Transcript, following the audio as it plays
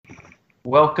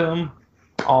Welcome,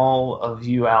 all of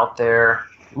you out there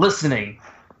listening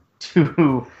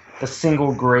to the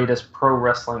single greatest pro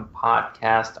wrestling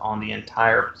podcast on the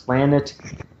entire planet.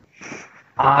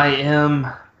 I am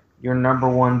your number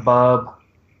one bub,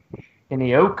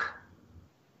 Kenny Oak,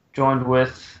 joined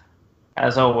with,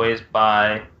 as always,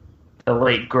 by the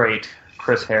late great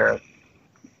Chris Harris.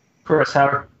 Chris,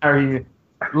 how are you?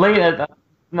 Late at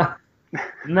not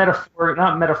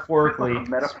not metaphorically.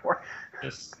 Metaphor.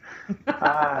 Just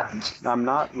I'm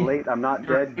not late. I'm not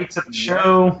dead. late to the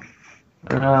show.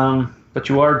 But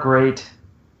you are great.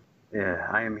 Yeah,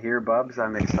 I am here, Bubs.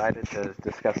 I'm excited to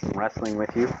discuss some wrestling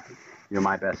with you. You're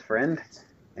my best friend,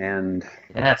 and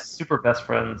Yes, super best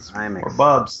friends. I'm Or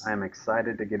bubs. I'm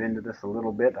excited to get into this a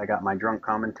little bit. I got my drunk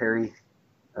commentary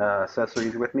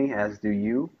accessories with me, as do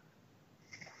you.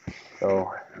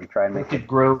 So I'm trying to make Wicked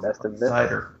Grove the best of this.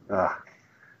 cider. Uh,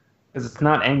 Because it's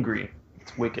not angry.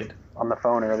 It's wicked. on the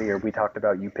phone earlier, we talked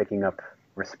about you picking up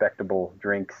respectable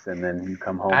drinks, and then you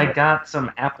come home I with got some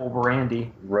apple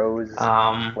brandy. rose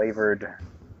Um, flavored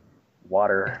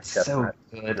water it's chestnut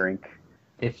so good. drink.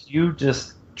 If you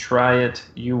just try it,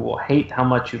 you will hate how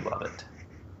much you love it.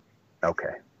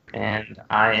 Okay. And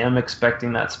I am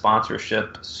expecting that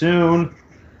sponsorship soon.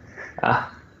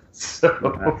 So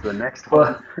That's the next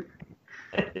one.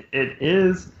 it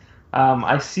is.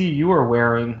 I see you are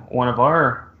wearing one of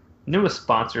our newest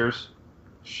sponsors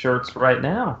shirts right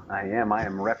now. I am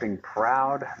repping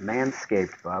proud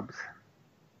Manscaped, Bubs.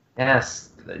 Yes,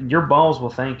 your balls will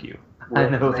thank you. I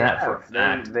know They that for a have.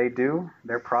 fact. They do.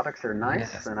 Their products are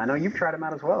nice, Yes. and I know you've tried them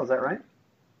out as well. Is that right?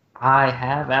 I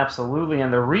have absolutely,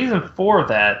 and the reason for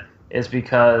that is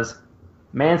because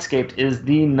Manscaped is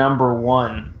the number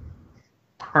one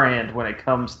brand when it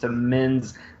comes to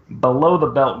men's below the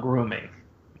belt grooming.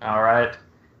 All right,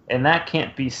 and that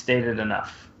can't be stated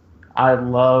enough. I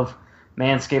love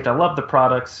Manscaped. I love the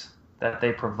products that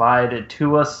they provided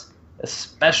to us,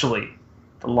 especially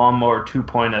the Lawnmower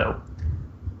 2.0.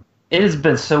 It has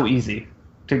been so easy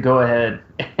to go ahead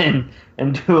and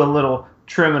do a little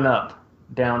trimming up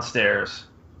downstairs,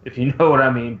 if you know what I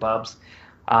mean, Bubs.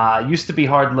 Used to be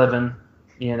hard living,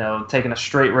 taking a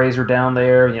straight razor down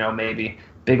there, maybe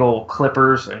big old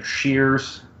clippers and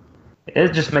shears. It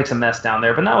just makes a mess down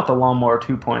there, but not with the Lawnmower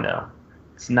 2.0.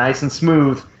 It's nice and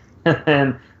smooth,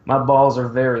 and my balls are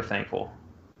very thankful.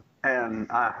 And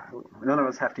none of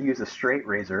us have to use a straight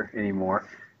razor anymore.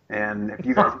 And if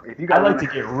you I guys like wanna, to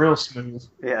get real smooth.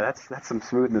 yeah, that's some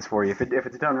smoothness for you. If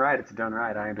it's done right, it's done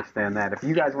right. I understand that. If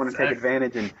you guys want to take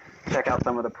advantage and check out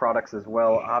some of the products as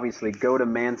well, obviously go to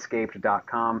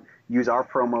manscaped.com. Use our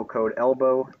promo code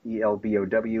ELBOW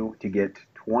ELBOW to get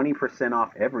 20%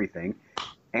 off everything,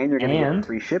 and you're going to get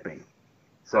free shipping.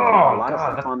 So a lot of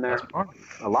stuff on there.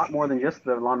 A lot more than just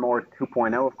the Lawnmower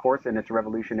 2.0, of course, and its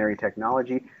revolutionary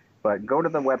technology. But go to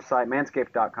the website,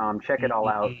 manscaped.com, check it all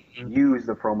out. Use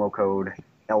the promo code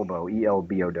ELBOW,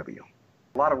 ELBOW.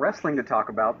 A lot of wrestling to talk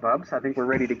about, Bubs. I think we're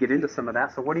ready to get into some of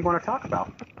that. So what do you want to talk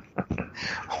about?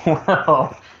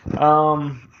 Well,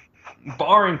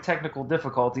 barring technical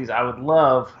difficulties, I would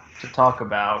love to talk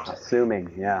about.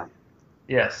 Assuming, yeah.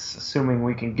 Yes, assuming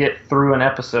we can get through an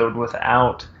episode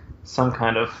without some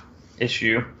kind of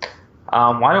issue.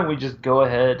 Why don't we just go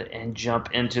ahead and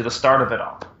jump into the start of it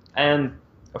all? And,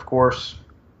 of course,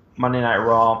 Monday Night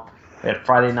Raw. We had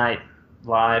Friday Night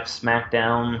Live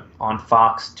SmackDown on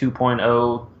Fox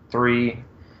 2.0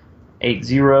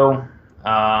 380.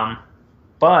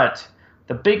 But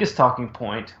the biggest talking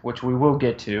point, which we will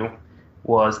get to,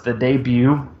 was the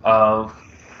debut of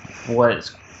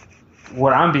what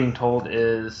I'm being told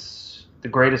is the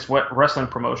greatest wrestling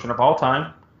promotion of all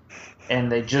time.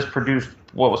 And they just produced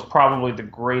what was probably the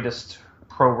greatest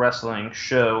pro wrestling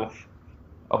show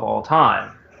of all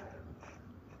time.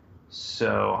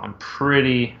 So I'm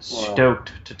pretty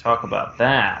stoked to talk about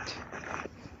that.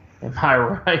 Am I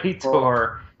right? Well,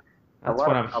 or that's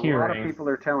what I'm hearing. A lot of people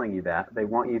are telling you that. They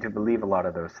want you to believe a lot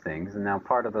of those things. And now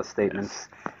part of the statements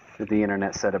that the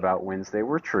internet said about Wednesday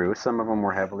were true. Some of them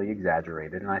were heavily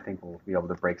exaggerated, and I think we'll be able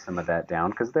to break some of that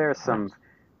down because there are some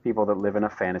people that live in a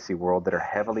fantasy world that are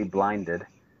heavily blinded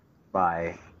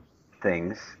by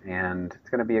things, and it's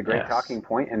going to be a great talking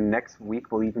point, and next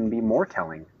week will even be more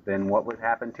telling than what would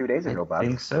happen 2 days ago, Bob. I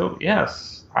think so,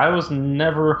 yes. I was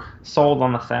never sold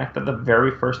on the fact that the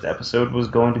very first episode was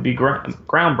going to be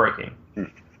groundbreaking.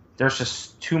 There's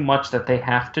just too much that they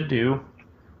have to do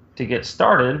to get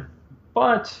started,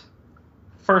 but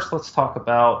first let's talk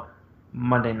about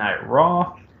Monday Night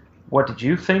Raw. What did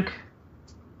you think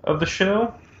of the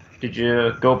show? Did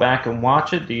you go back and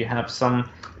watch it? Do you have something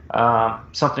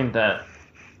that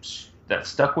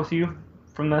stuck with you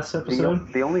from this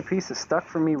episode? The only piece that stuck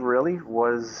for me really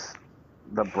was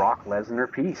the Brock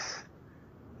Lesnar piece.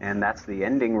 And that's the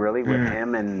ending, really, with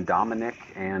him and Dominic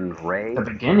and Ray. The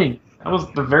beginning. That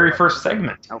was the very first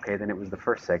segment. Okay, then it was the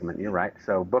first segment. You're right.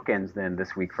 So bookends then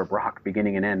this week for Brock,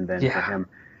 beginning and end then for him.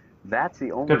 That's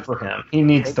the only... Good for him. He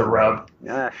needs the rub.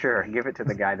 Sure, give it to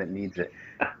the guy that needs it.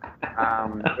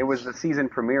 It was the season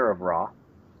premiere of Raw.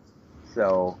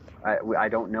 So I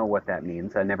don't know what that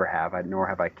means. I never have, nor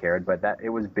have I cared. But it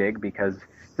was big because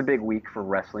it's a big week for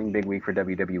wrestling, big week for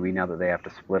WWE now that they have to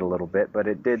split a little bit. But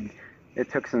it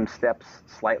took some steps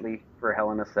slightly for Hell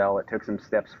in a Cell. It took some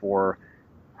steps for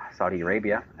Saudi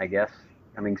Arabia, I guess,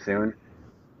 coming soon.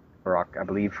 I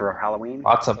believe for Halloween.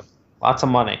 Lots of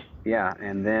money. Yeah,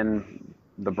 and then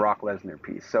the Brock Lesnar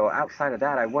piece. So outside of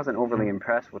that, I wasn't overly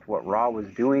impressed with what Raw was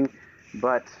doing,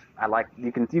 but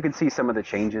you can see some of the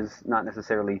changes, not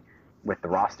necessarily with the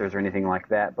rosters or anything like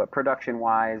that, but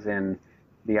production-wise and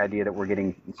the idea that we're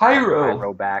getting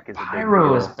Pyro back is a big deal.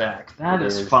 Pyro is back. That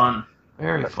is fun.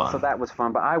 Very fun. So that was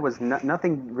fun, but I was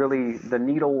nothing really. The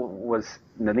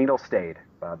needle stayed,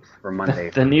 Bubs, for Monday.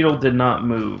 The needle did not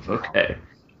move. Okay,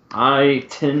 I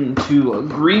tend to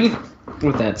agree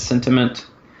with that sentiment.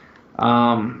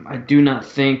 I do not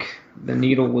think the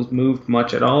needle was moved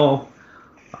much at all.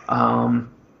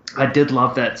 I did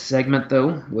love that segment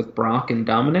though with Brock and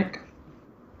Dominic.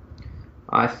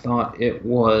 I thought it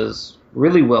was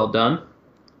really well done.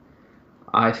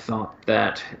 I thought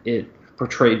that it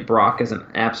portrayed Brock as an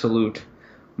absolute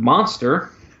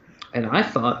monster, and I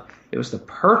thought it was the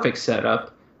perfect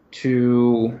setup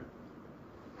to,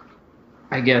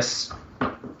 I guess,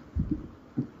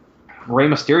 Rey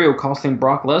Mysterio costing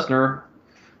Brock Lesnar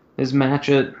his match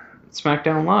at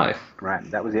SmackDown Live. Right,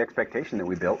 that was the expectation that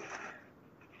we built.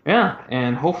 Yeah,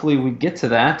 and hopefully we get to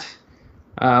that.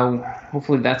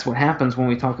 Hopefully that's what happens when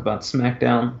we talk about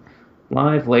SmackDown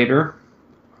Live later.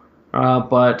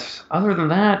 But other than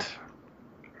that,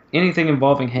 anything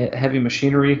involving heavy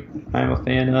machinery, I'm a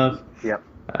fan of. Yep.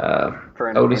 For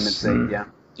entertainment's sake, yeah.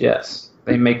 Yes,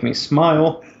 they make me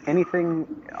smile. Anything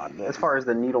as far as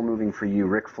the needle moving for you,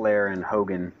 Ric Flair and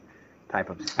Hogan type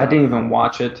of stuff? I didn't even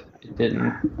watch it. It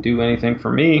didn't do anything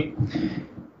for me.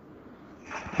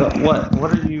 But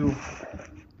what are you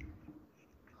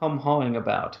hum-hawing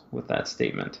about with that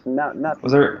statement? Not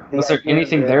was there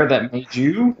anything there that made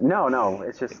you? No.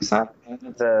 It's just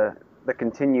the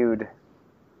continued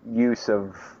use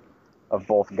of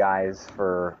both guys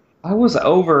for. I was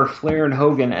over Flair and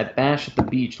Hogan at Bash at the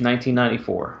Beach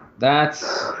 1994. That's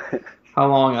how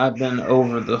long I've been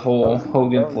over the whole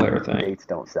Hogan-Flair thing. Dates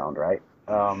don't sound right.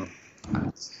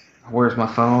 Where's my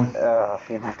phone?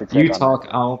 You have to check you talk,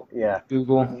 that. I'll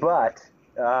Google. But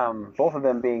both of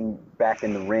them being back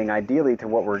in the ring, ideally to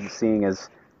what we're seeing is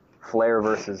Flair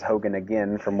versus Hogan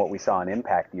again from what we saw in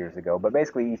Impact years ago. But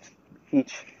basically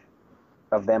each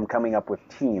of them coming up with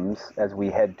teams as we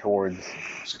head towards.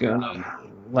 Just gonna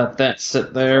let that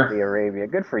sit there. Saudi Arabia.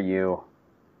 Good for you.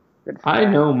 I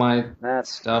know my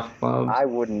stuff, Bob. I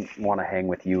wouldn't want to hang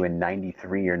with you in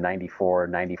 93 or 94 or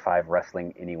 95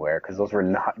 wrestling anywhere because those were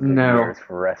not good years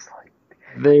for wrestling.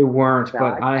 They weren't,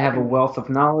 but I have a wealth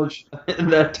of knowledge in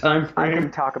that time frame. I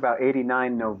can talk about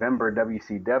 89 November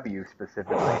WCW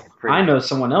specifically. I know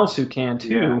someone else who can too.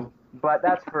 Yeah. But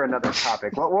that's for another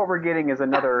topic. What we're getting is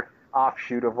another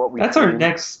offshoot of what we.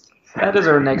 That is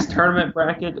our next tournament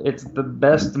bracket. It's the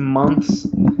best months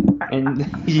and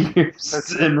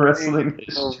years in wrestling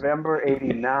history. November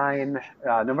 89,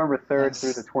 November 3rd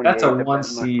through the 28th. That's a one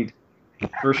seed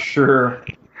for sure,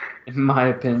 in my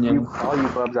opinion. All you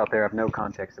bubs out there have no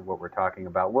context of what we're talking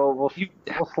about. We'll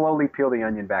slowly peel the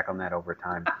onion back on that over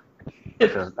time.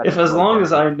 If as long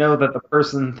as I know that the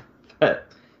person that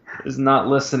is not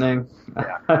listening,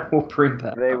 I will bring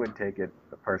that They up. would take it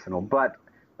personal. But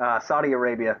Saudi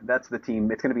Arabia, that's the team.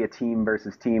 It's going to be a team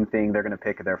versus team thing. They're going to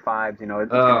pick their fives. It's going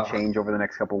to change over the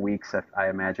next couple of weeks, I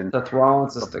imagine. Seth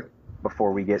Rollins is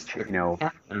before we get,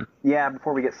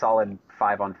 before we get solid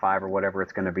 5-on-5 or whatever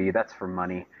it's going to be. That's for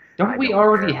money. Don't we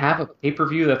already have a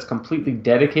pay-per-view that's completely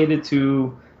dedicated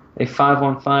to a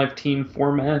 5-on-5 team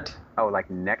format? Oh, like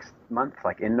next month,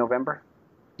 like in November?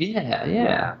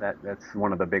 Yeah. That's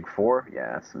one of the big four.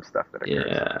 Yeah, some stuff that occurs.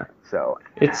 Yeah. So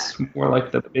it's more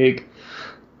like the big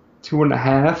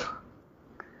 2.5.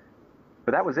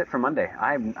 But that was it for Monday.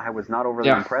 I was not overly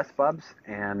impressed, Bubs.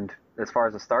 And as far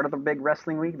as the start of the big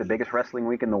wrestling week, the biggest wrestling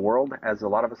week in the world, as a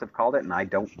lot of us have called it, and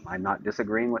I'm not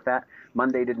disagreeing with that.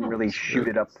 Monday didn't really shoot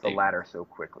it up the ladder so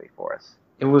quickly for us.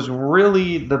 It was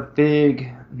really the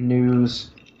big news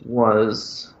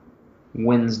was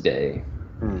Wednesday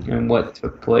and what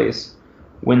took place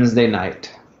Wednesday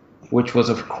night. which was,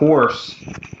 of course,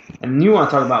 and you want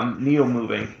to talk about needle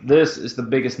moving. This is the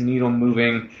biggest needle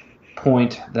moving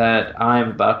point that I'm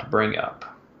about to bring up.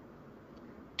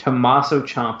 Tommaso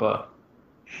Ciampa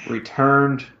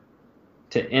returned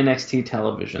to NXT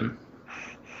television.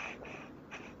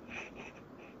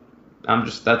 I'm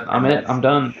it. I'm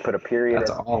done. Put a period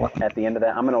That's all. At the end of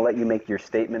that. I'm going to let you make your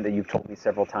statement that you've told me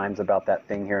several times about that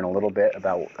thing here in a little bit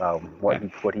about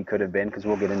what he could have been, because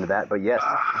we'll get into that. But yes,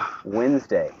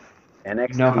 Wednesday,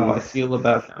 NXT. You know how I feel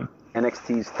about him.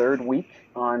 NXT's third week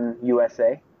on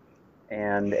USA,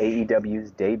 and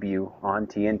AEW's debut on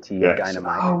TNT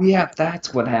Dynamite. Oh yeah,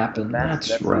 that's what happened.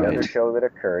 That's right. The other show that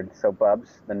occurred. So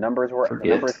Bubs, the numbers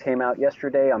came out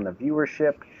yesterday on the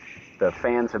viewership. The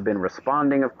fans have been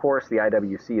responding, of course. The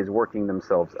IWC is working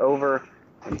themselves over.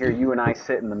 And here you and I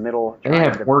sit in the middle. They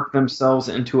have worked themselves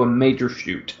into a major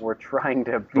shoot. We're trying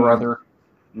to be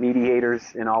mediators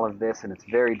in all of this, and it's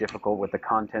very difficult with the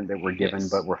content that we're given,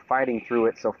 but we're fighting through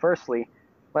it. So firstly,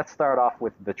 let's start off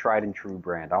with the tried and true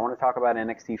brand. I want to talk about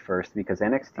NXT first, because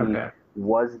NXT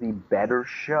was the better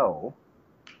show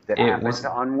that happened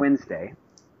on Wednesday.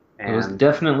 It was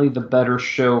definitely the better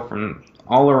show from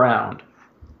all around.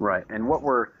 Right, and what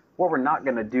we're not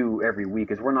going to do every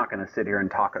week is we're not going to sit here and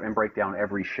talk and break down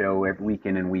every show every week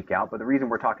in and week out. But the reason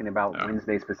we're talking about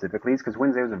Wednesday specifically is because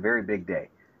Wednesday was a very big day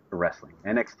for wrestling.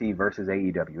 NXT versus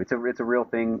AEW. It's a real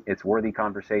thing. It's worthy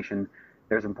conversation.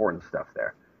 There's important stuff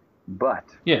there. But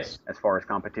as far as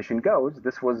competition goes,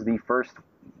 this was the first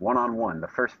one-on-one, the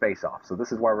first face-off. So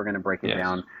this is why we're going to break it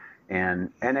down. And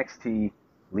NXT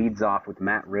leads off with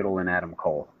Matt Riddle and Adam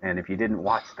Cole. And if you didn't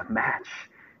watch the match,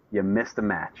 you missed a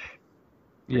match.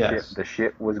 The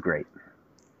shit was great.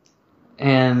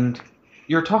 And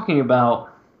you're talking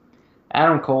about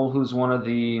Adam Cole, who's one of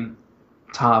the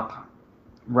top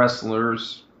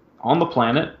wrestlers on the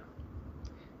planet,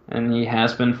 and he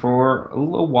has been for a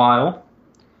little while.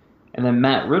 And then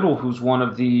Matt Riddle, who's one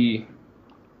of the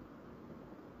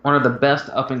best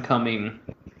up-and-coming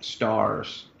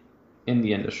stars in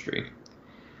the industry.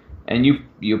 And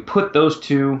you put those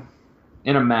two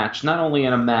in a match, not only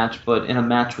in a match, but in a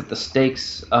match with the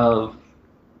stakes of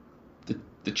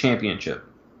the championship,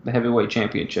 the heavyweight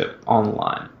championship on the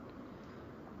line.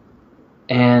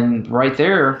 And right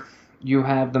there, you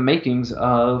have the makings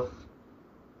of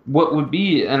what would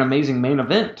be an amazing main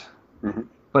event. Mm-hmm.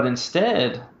 But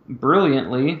instead,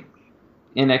 brilliantly,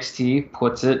 NXT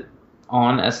puts it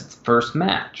on as its first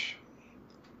match.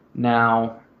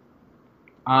 Now,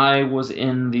 I was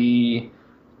in the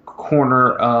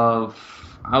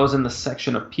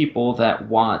section of people that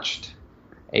watched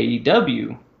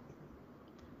AEW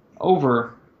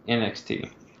over NXT.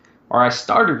 Or I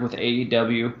started with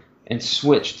AEW and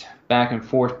switched back and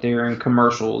forth there in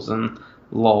commercials and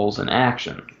lulls in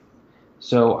action.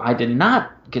 So I did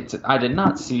not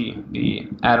see the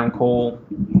Adam Cole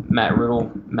Matt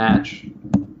Riddle match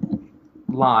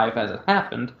live as it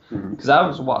happened, because I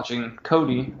was watching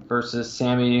Cody versus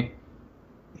Sammy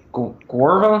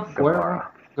Guevara.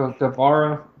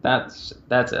 That's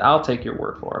it. I'll take your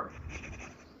word for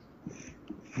it.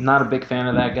 Not a big fan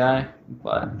of that guy,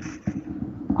 but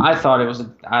I thought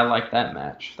I liked that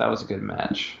match. That was a good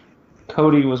match.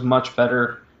 Cody was much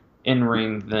better in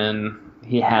ring than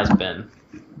he has been.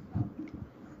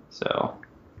 So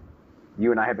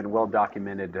you and I have been well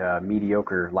documented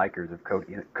mediocre likers of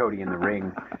Cody in the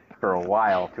ring for a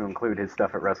while, to include his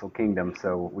stuff at Wrestle Kingdom.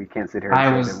 So we can't sit here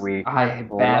and say that I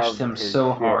bashed him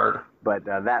so hard. But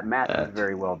that match is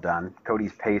very well done.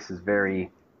 Cody's pace is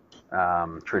very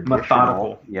traditional.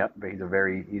 Methodical. Yep, but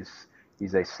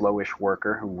he's a slowish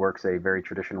worker who works a very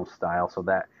traditional style, so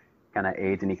that kind of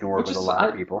aids, and he can work with a lot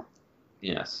of people.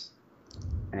 Yes.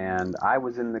 And I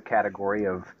was in the category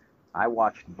of, I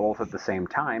watched both at the same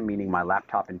time, meaning my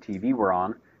laptop and TV were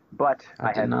on, but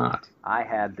I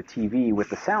had the TV with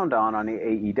the sound on the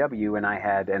AEW, and I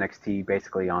had NXT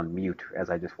basically on mute as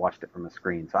I just watched it from the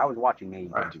screen. So I was watching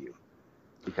AEW.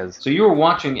 Right. So you were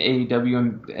watching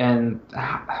AEW, and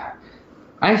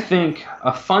I think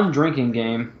a fun drinking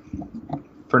game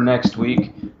for next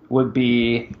week would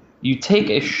be you take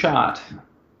a shot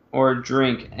or a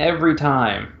drink every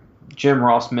time Jim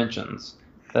Ross mentions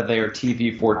that they are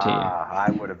TV 14. I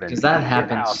would have been. Because that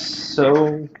happens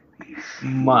so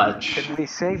much. Did we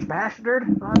say bastard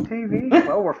on TV?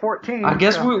 Well, we're 14. I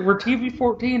guess we're TV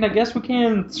 14. I guess we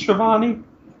can, Shivani.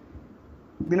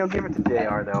 Give it to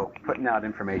JR, though, putting out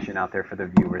information out there for the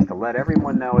viewers to let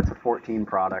everyone know it's a 14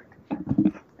 product.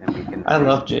 And we can. I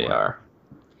love JR.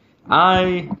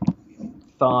 I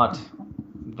thought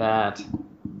that,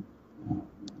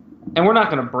 and we're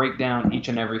not going to break down each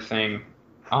and everything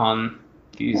on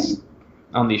these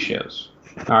shows.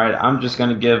 All right, I'm just going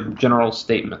to give general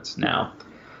statements now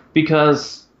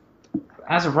because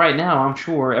as of right now, I'm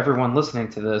sure everyone listening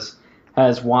to this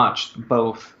has watched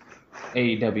both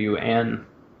AEW and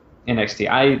NXT.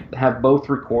 I have both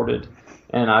recorded,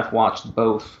 and I've watched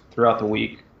both throughout the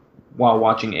week while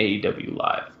watching AEW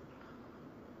live.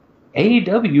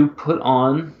 AEW put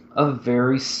on a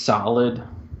very solid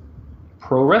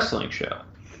pro wrestling show.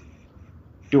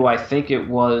 Do I think it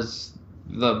was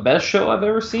the best show I've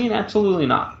ever seen? Absolutely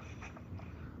not.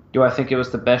 Do I think it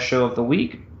was the best show of the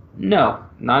week? No,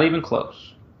 not even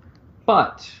close.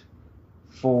 But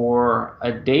for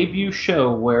a debut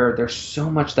show where there's so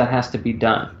much that has to be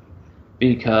done,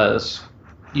 because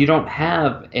you don't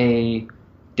have a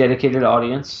dedicated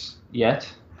audience yet.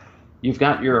 You've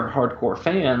got your hardcore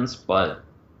fans, but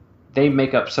they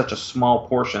make up such a small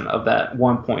portion of that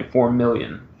 1.4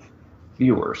 million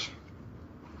viewers.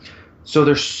 So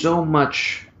there's so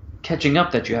much catching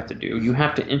up that you have to do. You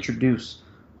have to introduce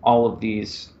all of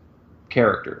these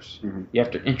characters. Mm-hmm. You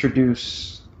have to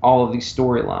introduce all of these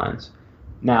storylines.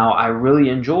 Now, I really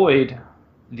enjoyed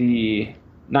the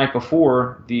night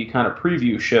before the kind of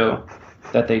preview show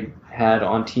that they had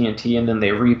on TNT, and then they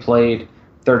replayed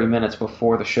 30 minutes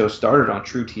before the show started on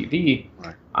True TV.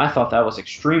 Right. I thought that was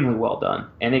extremely well done,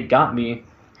 and it got me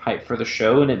hyped for the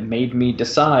show, and it made me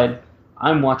decide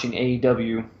I'm watching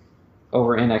AEW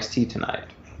over NXT tonight,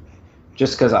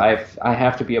 just because I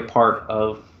have to be a part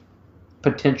of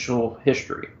potential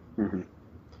history. Mm-hmm.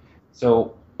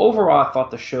 So overall, I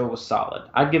thought the show was solid.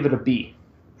 I'd give it a B.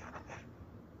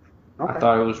 Okay. I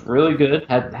thought it was really good.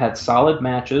 Had solid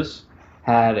matches.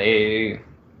 Had a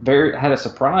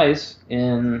surprise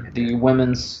in the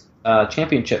women's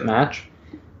championship match.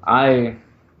 I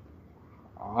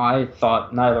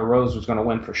thought Nyla Rose was going to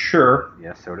win for sure.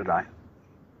 Yes, so did I.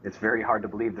 It's very hard to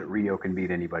believe that Rio can beat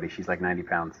anybody. She's like 90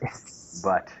 pounds.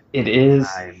 But it is.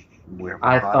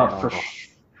 I thought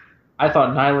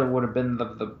Nyla would have been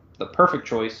the perfect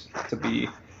choice to be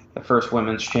the first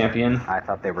women's champion. I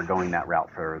thought they were going that route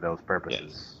for those purposes.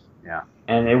 Yes. Yeah.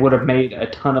 And it would have made a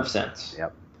ton of sense.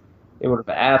 Yep. It would have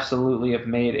absolutely have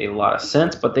made a lot of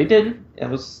sense, but they didn't.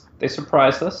 They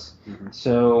surprised us. Mm-hmm.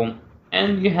 So,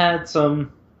 and you had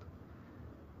some.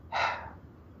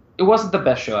 It wasn't the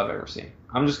best show I've ever seen.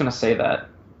 I'm just gonna say that,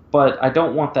 but I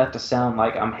don't want that to sound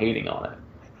like I'm hating on it,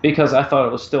 because I thought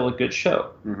it was still a good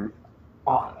show. Mm-hmm.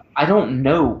 I don't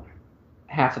know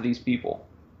half of these people,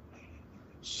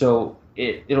 so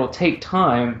it'll take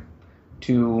time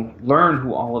to learn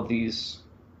who all of these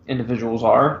individuals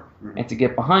are Mm-hmm. and to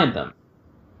get behind them.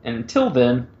 And until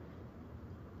then,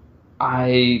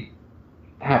 I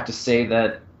have to say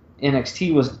that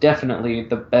NXT was definitely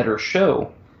the better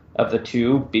show of the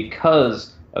two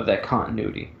because of that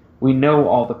continuity. We know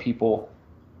all the people,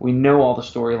 we know all the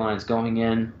storylines going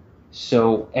in,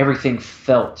 so everything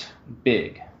felt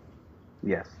big.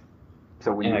 Yes.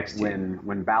 So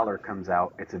when Balor comes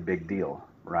out, it's a big deal,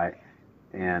 right?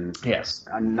 And yes,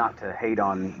 not to hate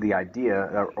on the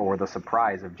idea or the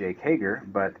surprise of Jake Hager,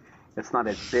 but it's not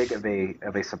as big of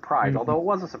a surprise. Mm-hmm. Although it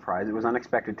was a surprise, it was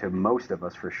unexpected to most of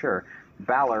us for sure.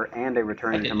 Balor and a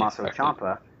returning Tommaso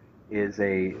Ciampa is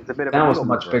a bit of that was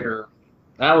much bigger.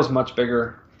 That was much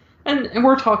bigger, and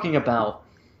we're talking about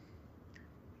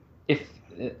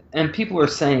and people are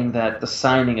saying that the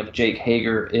signing of Jake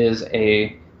Hager is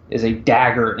a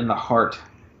dagger in the heart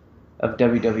of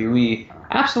WWE.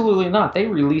 Absolutely not. They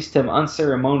released him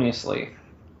unceremoniously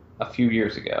a few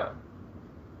years ago.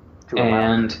 To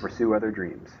allow him to pursue other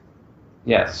dreams.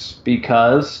 Yes,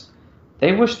 because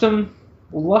they wished him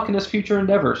luck in his future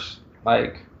endeavors.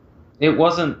 Like, it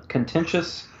wasn't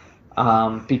contentious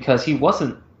because he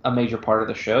wasn't a major part of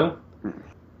the show.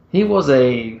 He was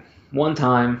a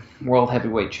one-time world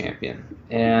heavyweight champion,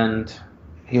 and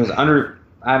he was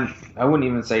I wouldn't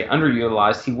even say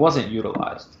underutilized. He wasn't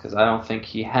utilized because I don't think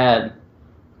he had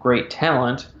great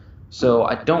talent. So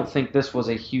I don't think this was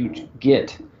a huge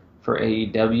get for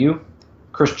AEW.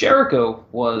 Chris Jericho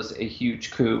was a huge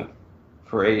coup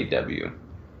for AEW.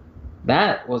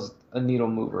 That was a needle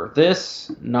mover.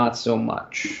 This, not so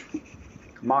much.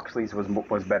 Moxley's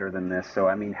was better than this. So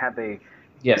I mean, had they?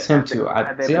 Yes, him too.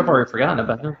 I've already forgotten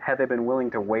about him. Had they been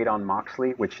willing to wait on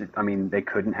Moxley, which I mean they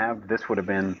couldn't have, this would have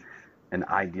been an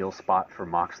ideal spot for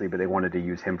Moxley, but they wanted to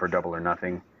use him for Double or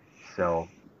Nothing. So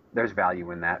there's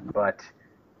value in that, but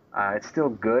it's still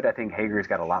good. I think Hager's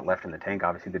got a lot left in the tank.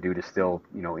 Obviously, the dude is still,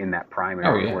 in that prime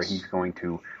area where he's going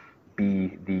to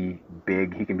be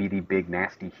he can be the big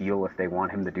nasty heel if they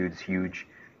want him. The dude's huge.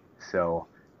 So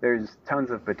there's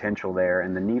tons of potential there,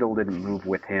 and the needle didn't move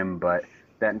with him, but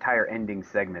that entire ending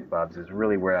segment, Bubs, is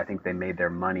really where I think they made their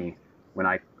money when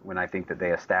I when I think that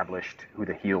they established who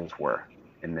the heels were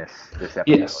in this episode.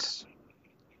 Yes.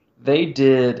 They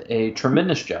did a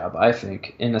tremendous job, I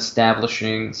think, in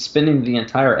spending the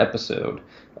entire episode,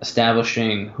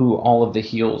 establishing who all of the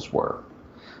heels were.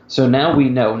 So now we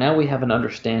know, now we have an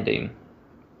understanding,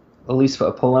 at least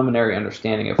a preliminary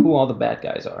understanding of who all the bad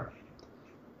guys are.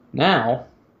 Now,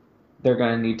 they're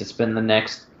going to need to spend the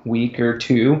next week or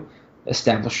two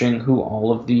establishing who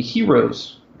all of the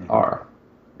heroes are.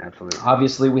 Absolutely.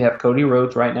 Obviously, we have Cody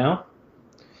Rhodes right now.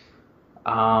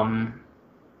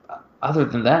 Other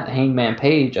than that, Hangman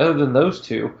Page, other than those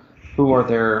two, who are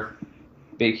their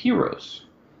big heroes?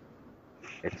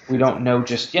 We don't know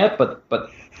just yet, but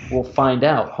we'll find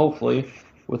out, hopefully,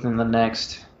 within the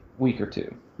next week or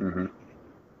two. Mm-hmm.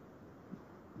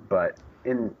 But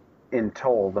in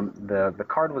total, the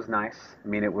card was nice. I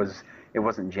mean, it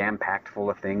wasn't jam-packed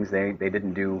full of things. They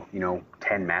didn't do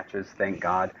 10 matches, thank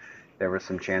God. There was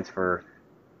some chance for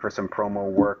some promo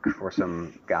work, for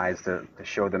some guys to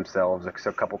show themselves,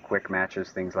 a couple quick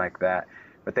matches, things like that.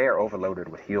 But they are overloaded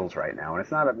with heels right now, and it's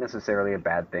not necessarily a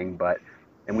bad thing. Well,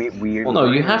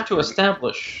 no, you have to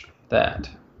establish that.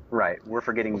 Right, we're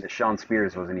forgetting that Shawn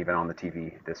Spears wasn't even on the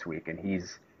TV this week, and he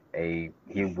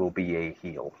will be a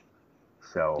heel.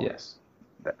 So yes,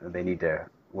 they need to.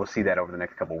 We'll see that over the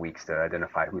next couple weeks to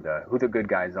identify who the good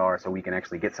guys are, so we can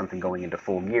actually get something going into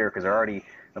Full Gear, because they're already,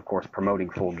 of course, promoting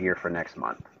Full Gear for next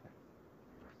month.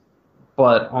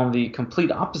 But on the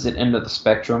complete opposite end of the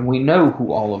spectrum, we know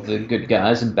who all of the good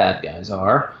guys and bad guys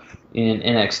are in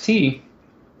NXT,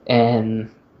 and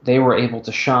they were able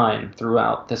to shine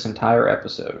throughout this entire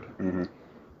episode. Mm-hmm.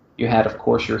 You had, of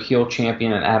course, your heel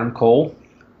champion Adam Cole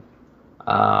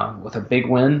with a big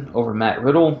win over Matt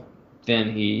Riddle.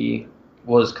 Then he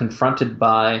was confronted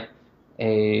by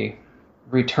a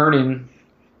returning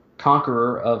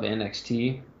conqueror of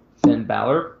NXT, Finn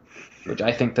Balor, which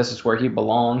I think this is where he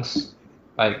belongs.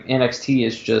 Like, NXT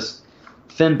is just,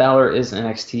 Finn Balor is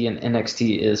NXT, and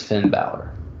NXT is Finn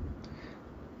Balor.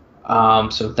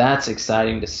 So that's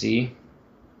exciting to see.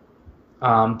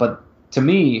 But to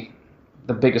me,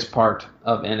 the biggest part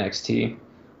of NXT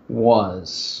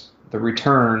was the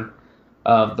return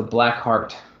of the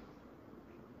Blackheart,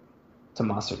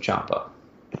 Tommaso Ciampa.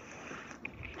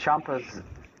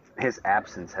 His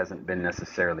absence hasn't been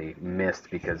necessarily missed,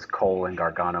 because Cole and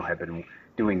Gargano have been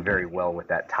doing very well with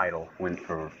that title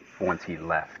for once he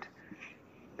left.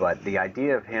 But the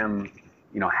idea of him,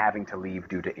 having to leave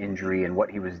due to injury, and what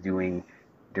he was doing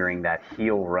during that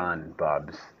heel run,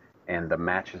 Bubs, and the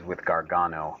matches with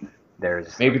Gargano,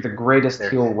 there's maybe the greatest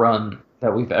heel run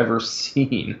that we've ever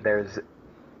seen.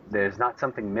 There's not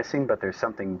something missing, but there's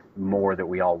something more that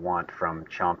we all want from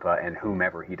Ciampa and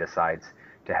whomever he decides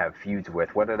to have feuds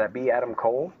with. Whether that be Adam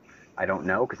Cole, I don't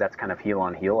know, because that's kind of heel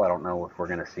on heel. I don't know if we're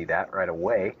going to see that right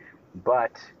away.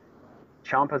 But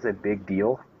Ciampa's a big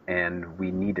deal, and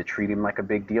we need to treat him like a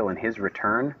big deal. And his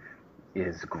return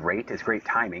is great. It's great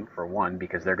timing, for one,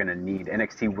 because they're going to need,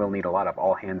 NXT will need a lot of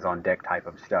all-hands-on-deck type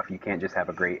of stuff. You can't just have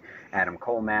a great Adam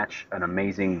Cole match, an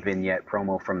amazing vignette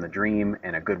promo from The Dream,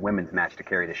 and a good women's match to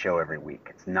carry the show every week.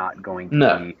 It's not going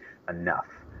to be enough.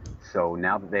 So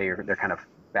now that they're kind of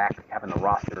back, having the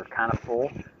roster kind of full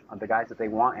of the guys that they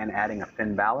want, and adding a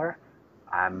Finn Balor,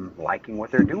 I'm liking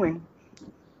what they're doing.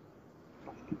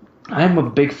 I'm a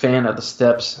big fan of the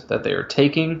steps that they are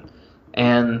taking,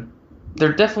 and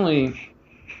they're definitely,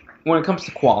 when it comes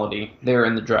to quality, they're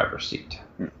in the driver's seat,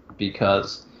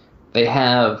 because they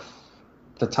have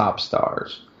the top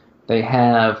stars. They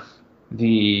have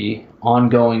the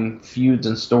ongoing feuds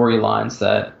and storylines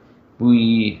that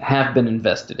we have been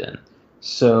invested in.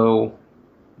 So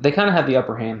they kind of have the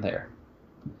upper hand there.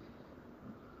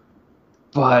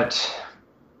 But,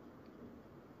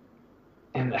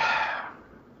 and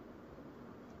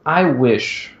I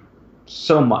wish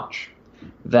so much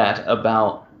that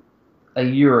about a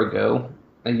year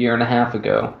and a half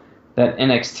ago, that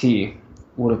NXT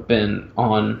would have been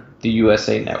on the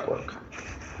USA Network.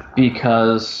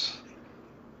 Because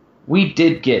we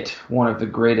did get one of the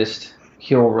greatest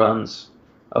heel runs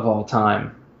of all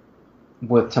time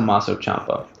with Tommaso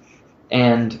Ciampa.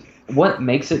 And what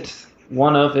makes it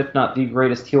one of, if not the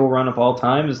greatest heel run of all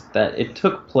time, is that it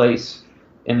took place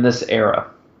in this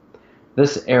era.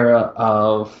 This era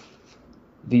of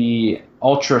the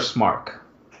ultra smart,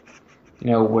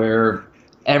 where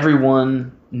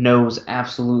everyone knows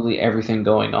absolutely everything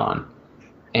going on,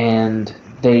 and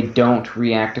they don't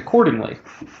react accordingly.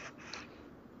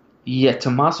 Yet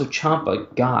Tommaso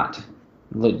Ciampa got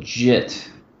legit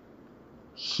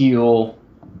heel.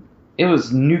 It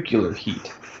was nuclear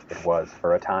heat. It was,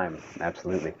 for a time,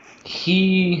 absolutely.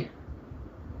 He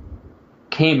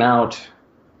came out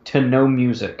to no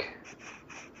music,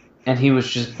 and he was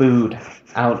just booed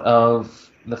out of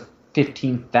the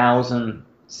 15,000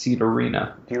 seat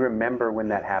arena. Do you remember when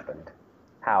that happened?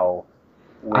 How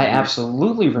I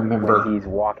absolutely remember. When he's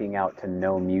walking out to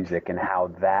no music, and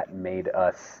how that made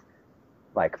us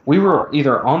like. We were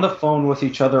either on the phone with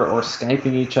each other or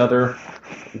Skyping each other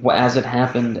as it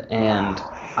happened, and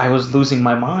I was losing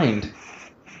my mind.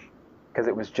 Because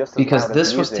it was just because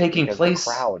this was taking place.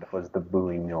 The crowd was the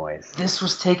booing noise. This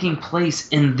was taking place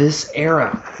in this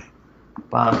era,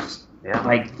 Bob. Yeah.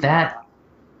 Like, that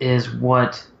is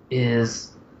what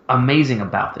is amazing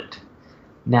about it.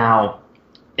 Now,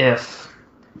 if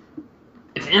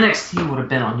NXT would have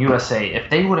been on USA, if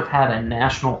they would have had a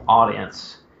national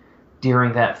audience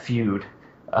during that feud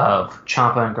of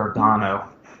Ciampa and Gargano,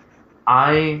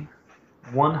 I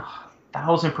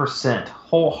 1,000%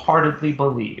 wholeheartedly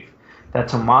believe that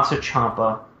Tommaso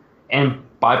Ciampa, and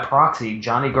by proxy,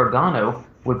 Johnny Gargano,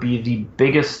 would be the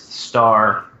biggest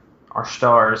star or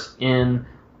stars in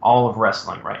all of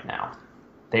wrestling right now.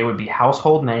 They would be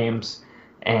household names,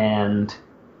 and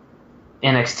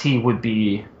NXT would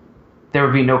be... There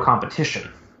would be no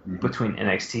competition between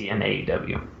NXT and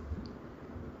AEW.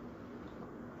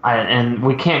 And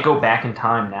we can't go back in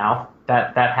time now.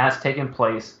 That has taken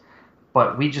place,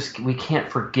 but we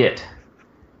can't forget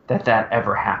that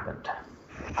ever happened.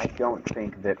 I don't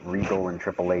think that Regal and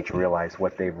Triple H realized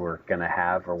what they were going to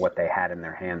have or what they had in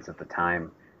their hands at the time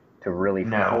to really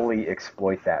fully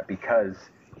exploit that, because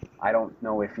I don't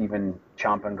know if even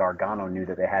Ciampa and Gargano knew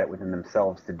that they had it within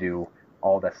themselves to do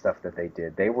all that stuff that they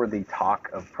did. They were the talk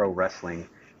of pro wrestling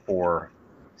for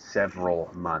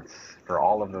several months, for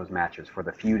all of those matches, for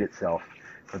the feud itself,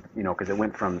 because it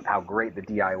went from how great the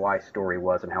DIY story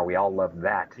was and how we all loved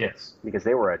that. Yes. Because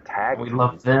they were a tag team. We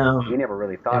loved them. We never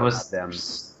really thought about them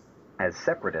as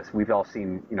separatists. We've all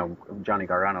seen, Johnny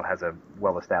Gargano has a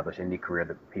well-established indie career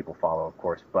that people follow, of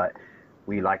course, but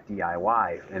we liked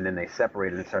DIY, and then they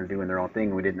separated and started doing their own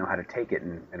thing. We didn't know how to take it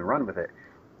and run with it,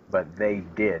 but they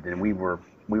did, and we were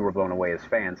blown away as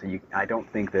fans. So I don't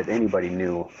think that anybody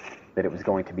knew that it was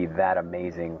going to be that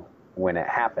amazing when it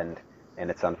happened, and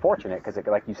it's unfortunate because,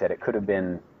 like you said, it could have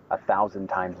been 1,000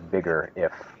 times bigger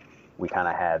if we kind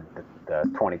of had the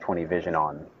 2020 vision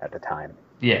on at the time.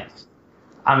 Yes.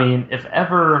 I mean, if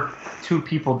ever two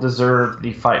people deserve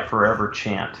the Fight Forever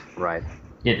chant, right,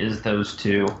 it is those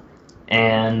two.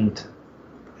 And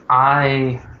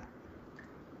I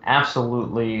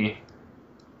absolutely,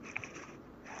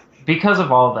 because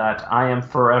of all that, I am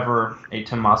forever a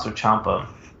Tommaso Ciampa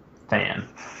fan.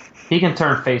 He can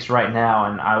turn face right now,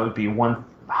 and I would be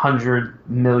 100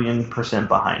 million%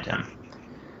 behind him.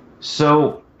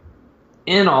 So,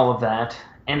 in all of that,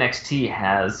 NXT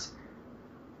has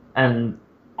an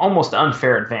almost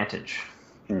unfair advantage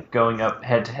going up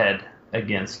head-to-head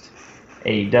against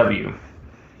AEW.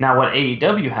 Now, what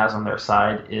AEW has on their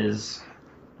side is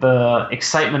the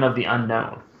excitement of the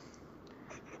unknown.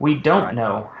 We don't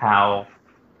know how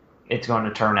it's going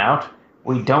to turn out.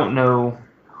 We don't know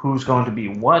who's going to be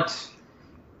what.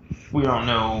 We don't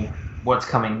know what's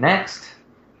coming next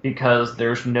because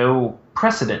there's no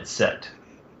precedent set.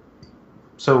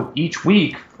 So each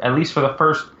week, at least for the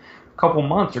first couple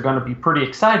months, are going to be pretty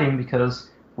exciting because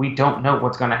we don't know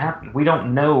what's going to happen. We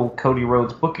don't know Cody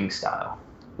Rhodes' booking style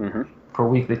for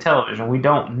weekly television. We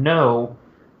don't know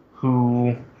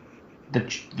who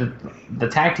the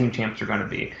tag team champs are going to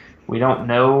be. We don't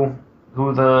know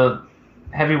who the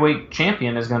heavyweight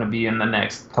champion is going to be in the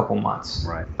next couple months.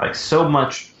 Right. Like, so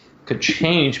much could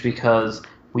change because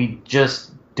we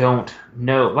just don't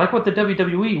know. Like with the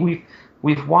WWE,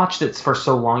 we've watched it for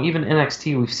so long. Even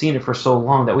NXT, we've seen it for so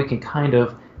long that we can kind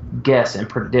of guess and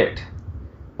predict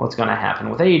what's going to happen.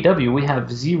 With AEW, we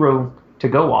have zero to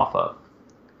go off of.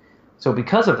 So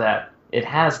because of that, it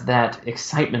has that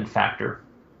excitement factor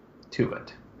to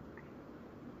it.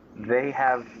 They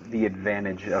have the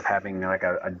advantage of having like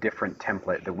a different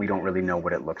template that we don't really know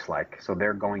what it looks like. So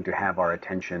they're going to have our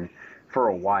attention for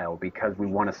a while because we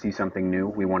want to see something new.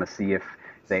 We want to see if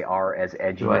they are as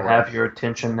edgy. Do I have your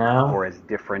attention now? Or as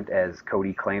different as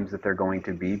Cody claims that they're going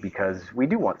to be, because we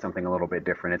do want something a little bit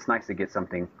different. It's nice to get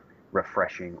something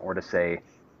refreshing, or to say,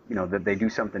 that they do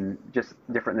something just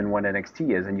different than what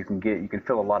NXT is, and you can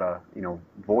fill a lot of,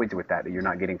 voids with that you're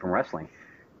not getting from wrestling.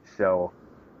 So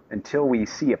until we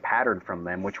see a pattern from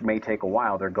them, which may take a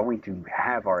while, they're going to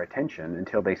have our attention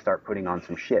until they start putting on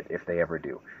some shit, if they ever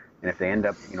do. And if they end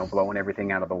up, blowing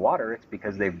everything out of the water, it's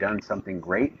because they've done something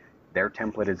great. Their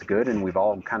template is good, and we've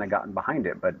all kind of gotten behind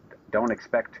it. But don't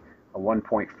expect a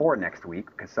 1.4 next week,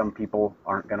 because some people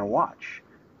aren't going to watch.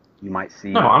 You might see...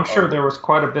 No, I'm sure there was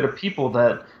quite a bit of people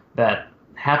that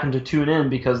happened to tune in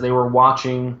because they were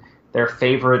watching their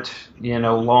favorite,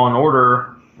 Law and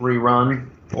Order rerun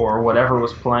or whatever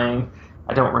was playing.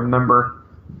 I don't remember,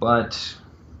 but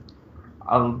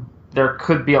there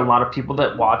could be a lot of people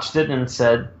that watched it and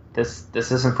said, this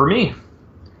isn't for me.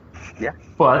 Yeah.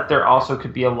 But there also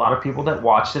could be a lot of people that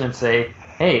watched it and say,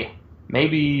 hey,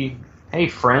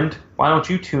 friend, why don't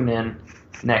you tune in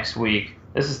next week?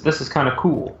 This is kind of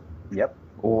cool. Yep.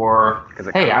 Or,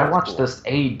 hey, I watched this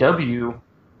AEW.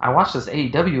 I watched this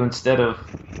AEW instead of,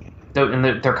 and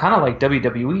they're kind of like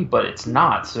WWE, but it's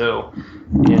not. So,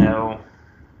 why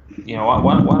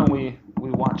don't we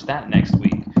watch that next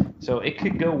week? So it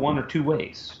could go one or two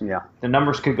ways. Yeah. The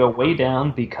numbers could go way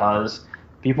down because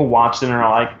people watched it and are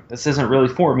like, this isn't really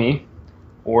for me,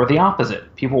 or the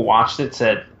opposite. People watched it,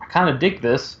 said, I kind of dig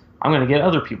this. I'm going to get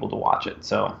other people to watch it.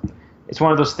 So it's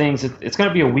one of those things. It's going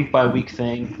to be a week-by-week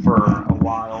thing for a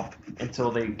while until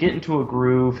they get into a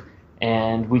groove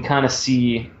and we kind of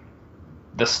see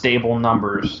the stable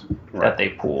numbers that they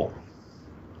pull.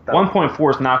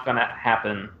 1.4 is not going to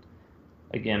happen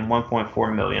again.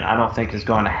 1.4 million I don't think is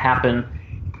going to happen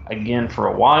again for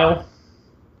a while.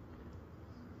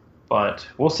 But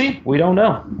we'll see. We don't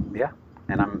know. Yeah,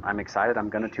 and I'm excited. I'm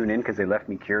going to tune in because they left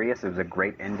me curious. It was a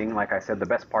great ending. Like I said, the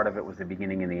best part of it was the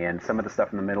beginning and the end. Some of the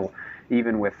stuff in the middle,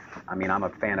 even with, I'm a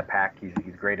fan of Pac.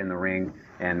 He's great in the ring,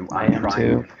 and I'm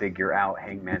trying to figure out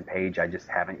Hangman Page. I just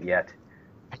haven't yet.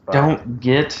 But don't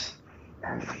get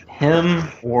him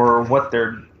or what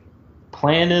their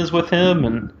plan is with him,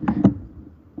 and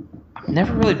I've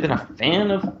never really been a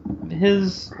fan of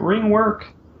his ring work.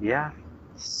 Yeah.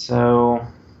 So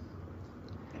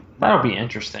that'll be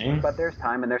interesting. But there's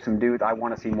time, and there's some dudes. I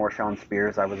want to see more Sean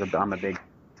Spears. I'm a big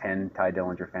 10 Ty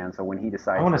Dillinger fan, so when he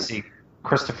decides... I want to see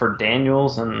Christopher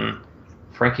Daniels and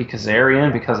Frankie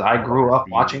Kazarian because I grew up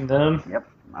watching them. Yep,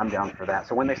 I'm down for that.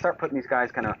 So when they start putting these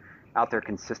guys kind of out there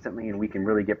consistently and we can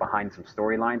really get behind some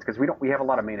storylines, because we have a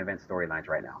lot of main event storylines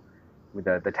right now. With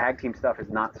the tag team stuff is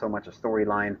not so much a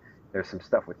storyline. There's some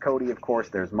stuff with Cody, of course.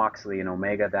 There's Moxley and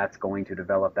Omega. That's going to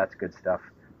develop. That's good stuff.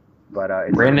 But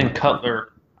Brandon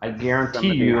Cutler, I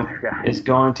guarantee you, is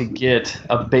going to get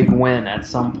a big win at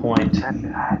some point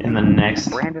in the next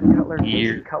Brandon Cutler,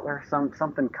 year. Cutler,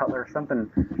 something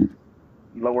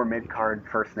lower mid card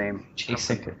first name.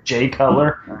 Jay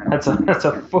Cutler. That's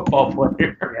a football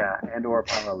player. Yeah, and or a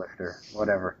power lifter,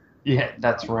 whatever. Yeah,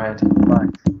 that's right. But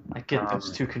I get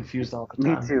those two confused all the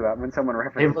time. Me too. When someone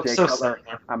references Jay Cutler,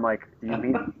 I'm like, do you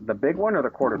mean the big one or the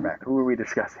quarterback? Who are we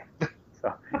discussing?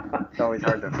 So it's always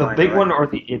hard to find the big one or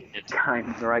the idiot.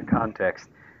 The right context.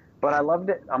 But I loved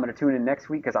it. I'm going to tune in next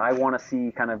week because I want to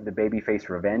see kind of the babyface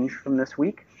revenge from this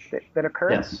week that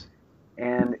occurred. Yes.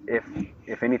 And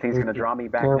if anything's going to draw me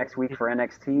back next week for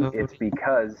NXT, it's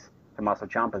because Tommaso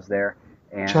Ciampa's there.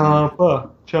 And Ciampa.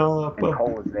 And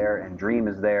Cole is there, and Dream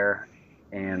is there,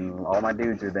 and all my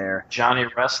dudes are there. Johnny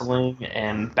Wrestling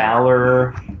and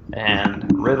Balor and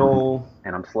Riddle.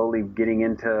 And I'm slowly getting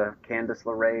into Candice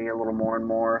LeRae a little more and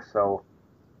more, so...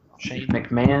 Shane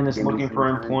McMahon is looking for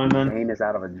employment. Shane is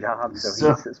out of a job,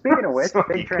 so he's... Speaking of which,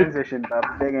 big transition,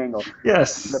 big angle.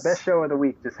 Yes. The best show of the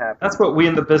week just happened. That's what we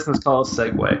in the business call a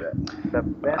segue. The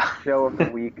best show of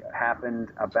the week happened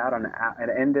about an hour.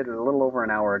 It ended a little over an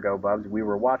hour ago, Bubs. We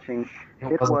were watching...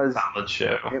 It was a solid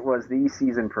show. It was the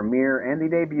season premiere and the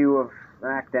debut of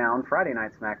SmackDown, Friday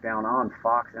Night SmackDown on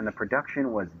Fox, and the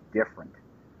production was different.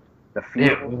 The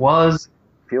feel was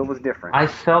different. I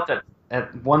felt that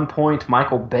at one point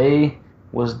Michael Bay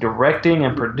was directing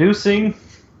and producing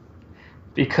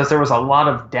because there was a lot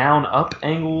of down-up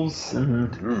angles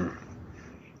and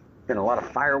been a lot of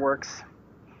fireworks.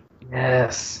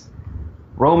 Yes.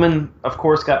 Roman, of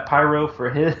course, got pyro for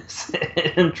his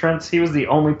entrance. He was the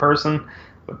only person,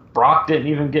 but Brock didn't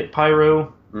even get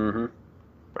pyro. Mm-hmm.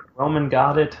 But Roman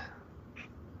got it.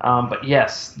 But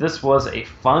yes, this was a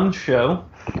fun show.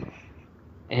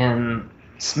 And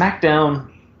SmackDown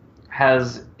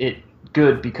has it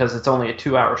good because it's only a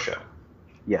 2-hour show.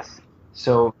 Yes.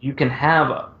 So you can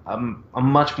have a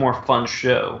much more fun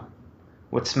show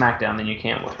with SmackDown than you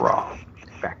can with Raw.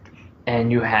 Fact. And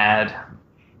you had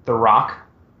The Rock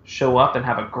show up and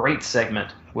have a great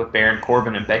segment with Baron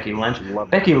Corbin and Becky Lynch.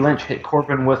 Becky Lynch hit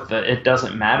Corbin with the "It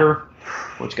Doesn't Matter,"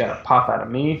 which got a pop out of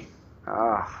me.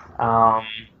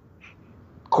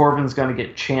 Corbin's going to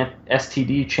get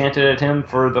STD chanted at him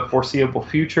for the foreseeable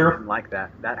future. I don't like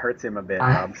that. That hurts him a bit,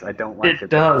 Bubs. I don't like the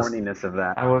corniness of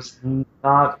that. I was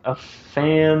not a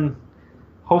fan.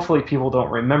 Hopefully people don't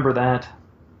remember that.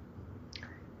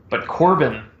 But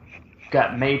Corbin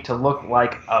got made to look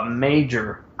like a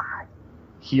major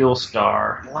heel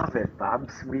star. Love it, Bob.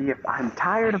 I'm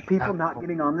tired of people not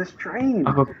getting on this train.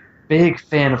 I'm a big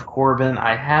fan of Corbin.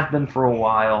 I have been for a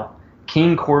while.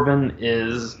 King Corbin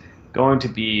is going to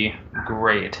be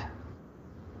great.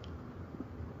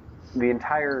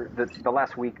 The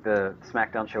last week, the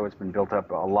SmackDown show has been built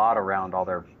up a lot around all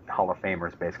their Hall of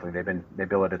Famers. Basically, they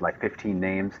billeted like 15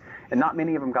 names, and not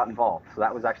many of them got involved. So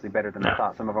that was actually better than I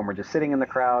thought. Some of them were just sitting in the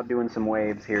crowd doing some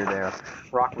waves here, there.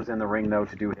 Rock was in the ring though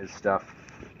to do his stuff.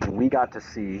 And we got to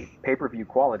see pay-per-view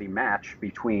quality match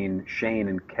between Shane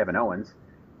and Kevin Owens.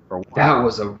 That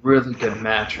was a really good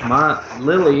match. My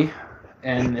Lily,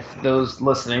 and if those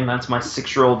listening, that's my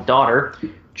 6-year-old daughter.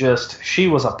 She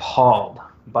was appalled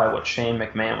by what Shane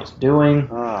McMahon was doing.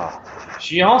 Oh.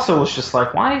 She also was just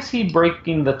like, why is he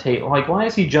breaking the table? Like, why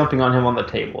is he jumping on him on the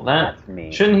table?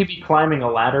 Shouldn't he be climbing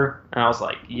a ladder? And I was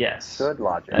like, yes. Good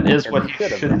logic. That is what he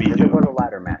should be doing. It was a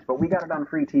ladder match. But we got it on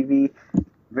free TV.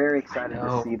 Very excited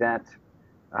to see that.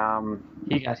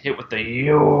 He got hit with the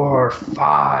 "You're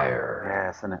fire."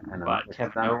 Yes, and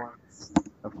Kevin Owens.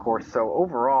 Of course. So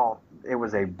overall, it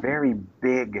was a very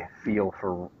big feel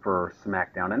for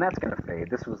SmackDown, and that's going to fade.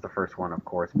 This was the first one, of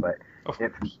course, but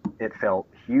it felt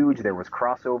huge. There was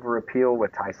crossover appeal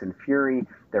with Tyson Fury.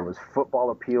 There was football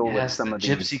appeal with some of the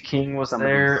Gypsy King was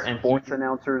there, and sports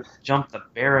announcers jumped the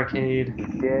barricade. He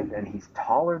did, and he's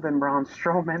taller than Braun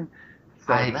Strowman.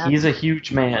 So he's a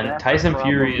huge man. Tyson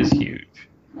Fury is huge.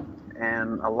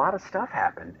 And a lot of stuff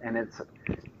happened, and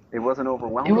it wasn't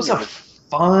overwhelming. It was a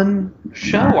fun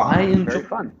show. I enjoyed. Very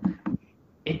fun.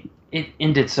 It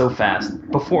ended so fast.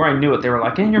 Before I knew it, they were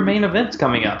like, "And your main event's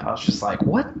coming up." I was just like,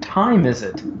 "What time is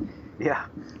it?" Yeah.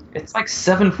 It's like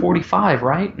 7:45,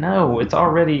 right? No, it's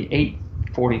already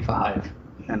 8:45.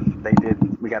 And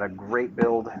we got a great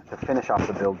build to finish off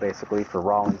the build, basically, for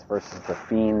Rollins versus The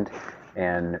Fiend.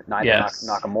 And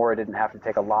Nakamura didn't have to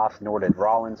take a loss, nor did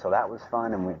Rollins, so that was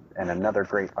fun. And another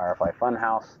great Firefly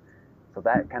Funhouse. So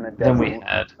that kind of then we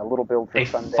had a little build for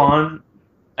Sunday.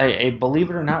 Believe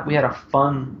it or not, we had a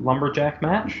fun lumberjack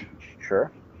match. Sure.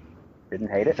 Didn't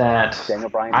hate it. That Daniel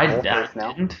Bryan I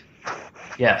didn't.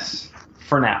 Yes,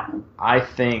 for now. I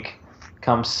think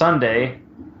come Sunday,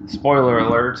 spoiler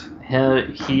alert,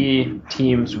 he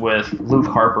teams with Luke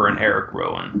Harper and Eric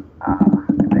Rowan.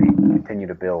 They continue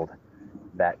to build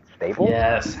that stable.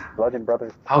 Yes. Bludgeon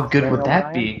Brothers. How good would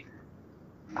that be?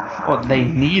 Well, they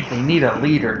need a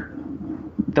leader.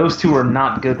 Those two are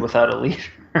not good without a leader.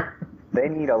 They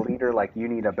need a leader like you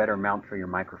need a better mount for your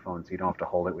microphone so you don't have to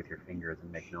hold it with your fingers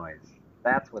and make noise.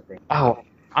 That's what they need. Oh,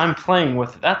 I'm playing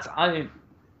with I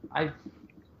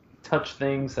touch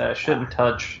things that I shouldn't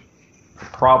touch. It's a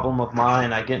problem of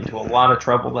mine. I get into a lot of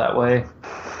trouble that way.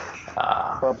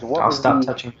 Bubs, I'll stop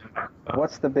touching.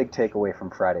 What's the big takeaway from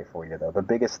Friday for you, though? The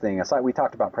biggest thing, aside, we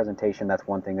talked about presentation, that's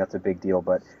one thing, that's a big deal,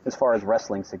 but as far as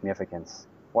wrestling significance,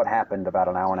 what happened about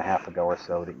an hour and a half ago or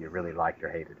so that you really liked or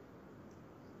hated?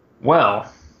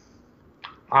 Well,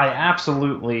 I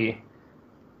absolutely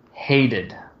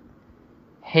hated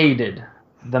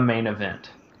the main event.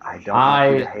 I don't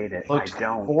want you to hate it. Looked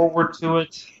forward to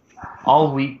it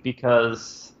all week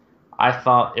because I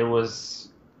thought it was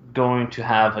going to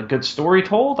have a good story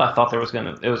told. I thought it was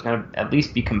gonna at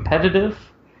least be competitive.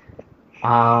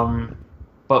 But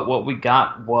what we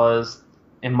got was,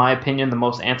 in my opinion, the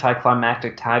most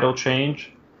anticlimactic title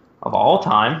change of all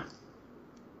time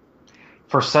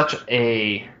for such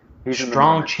a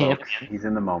strong champion. Folks. He's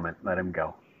in the moment. Let him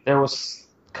go.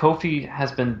 Kofi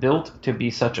has been built to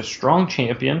be such a strong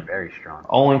champion. Very strong.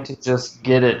 Only to just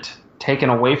get it taken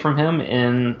away from him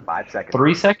in 5 seconds.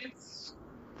 3 seconds?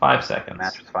 5 seconds. The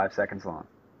match was 5 seconds long.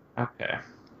 Okay.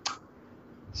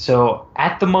 So,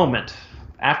 at the moment,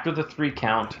 after the 3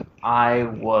 count, I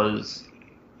was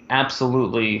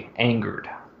absolutely angered.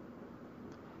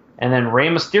 And then Rey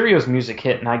Mysterio's music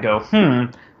hit, and I go,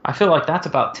 I feel like that's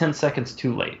about 10 seconds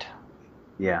too late.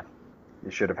 Yeah.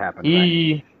 It should have happened.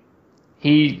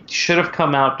 He should have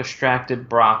come out, distracted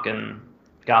Brock, and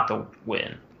got the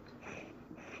win.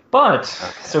 But,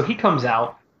 so he comes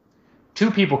out, 2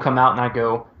 people come out, and I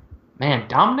go, man,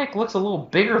 Dominic looks a little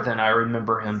bigger than I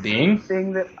remember him being.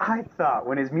 Thing that I thought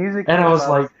when his music. And I was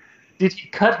like, did he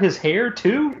cut his hair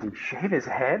too? Did he shave his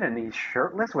head and he's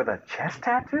shirtless with a chest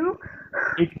tattoo?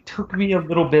 It took me a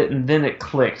little bit, and then it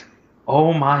clicked.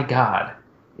 Oh my God!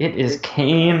 It's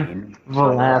Cain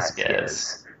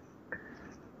Velasquez.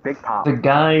 Big pop. The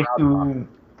guy who.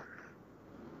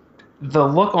 The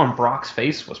look on Brock's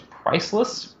face was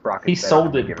priceless. He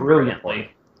sold it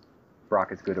brilliantly.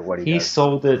 Brock is good at what he does. He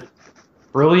sold it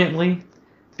brilliantly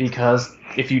because,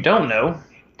 if you don't know,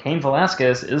 Cain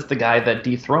Velasquez is the guy that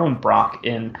dethroned Brock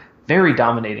in very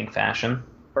dominating fashion.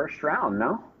 First round,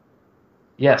 no?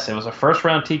 Yes, it was a first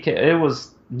round TK. It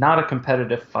was not a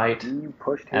competitive fight He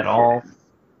pushed his at shit all. in.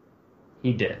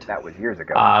 He did. That was years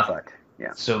ago, Uh, but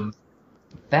yeah. so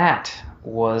that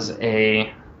was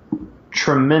a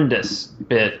tremendous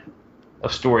bit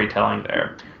of storytelling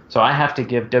there. So I have to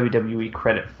give WWE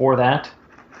credit for that.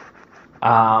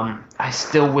 I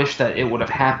still wish that it would have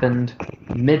happened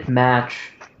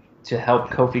mid-match to help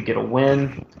Kofi get a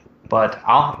win, but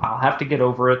I'll have to get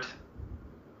over it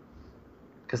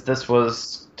because this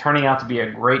was turning out to be a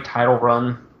great title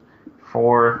run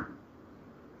for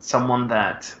someone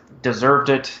that deserved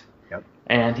it. Yep.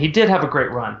 And he did have a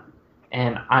great run.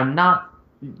 And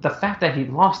the fact that he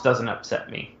lost doesn't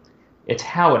upset me. It's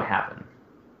how it happened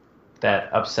that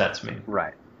upsets me.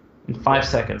 Right. In 5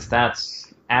 seconds,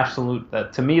 that's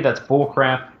to me, that's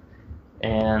bullcrap.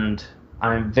 And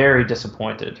I'm very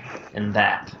disappointed in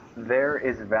that. There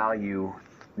is value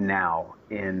now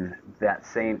in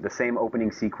the same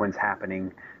opening sequence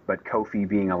happening, but Kofi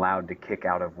being allowed to kick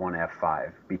out of one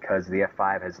F5 because the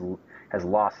F5 has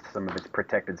lost some of its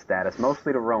protected status,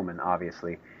 mostly to Roman,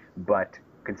 obviously. But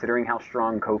considering how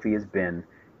strong Kofi has been,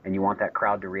 and you want that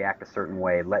crowd to react a certain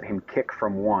way, let him kick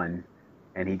from one,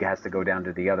 and he has to go down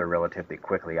to the other relatively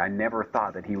quickly. I never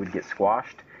thought that he would get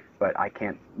squashed, but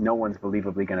no one's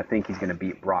believably going to think he's going to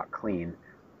beat Brock clean.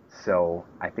 So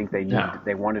I think they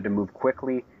wanted to move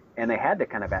quickly, and they had to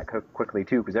kind of act quickly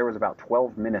too, because there was about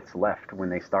 12 minutes left when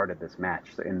they started this match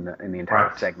in the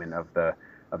entire segment of the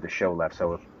show left.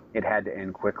 So it had to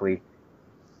end quickly.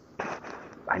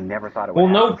 I never thought it would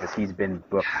happen because he's been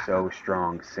booked so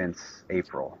strong since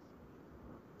April.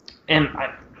 And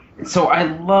so I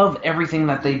love everything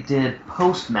that they did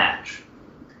post-match,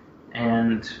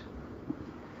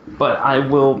 but I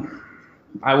will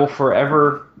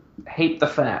forever hate the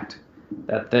fact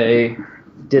that they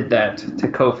did that to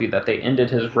Kofi, that they ended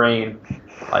his reign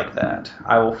like that.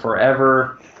 I will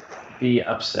forever be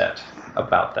upset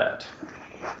about that.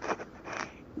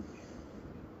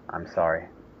 I'm sorry.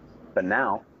 But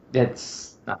now...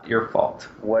 It's not your fault.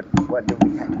 What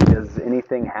does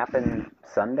anything happen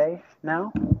Sunday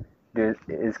now?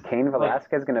 Is Cain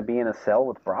Velasquez going to be in a cell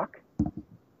with Brock?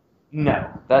 No,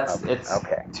 it's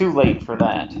okay. Too late for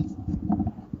that.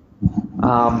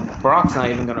 Brock's not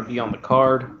even going to be on the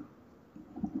card.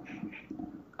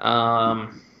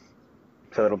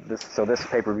 So this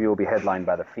pay-per-view will be headlined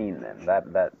by The Fiend then.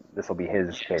 This will be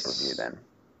his pay-per-view then.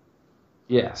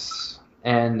 Yes.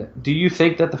 And do you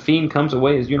think that The Fiend comes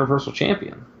away as Universal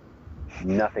Champion?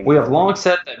 Nothing. We have long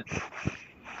said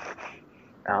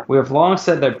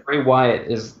that Bray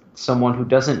Wyatt is someone who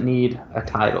doesn't need a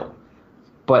title,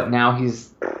 but now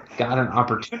he's got an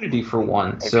opportunity for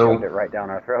one. They've shoved it right down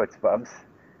our throats, Bubs.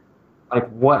 Like,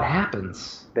 what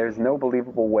happens? There's no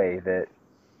believable way that,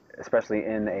 especially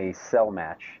in a cell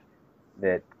match,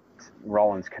 that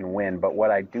Rollins can win. But what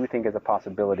I do think is a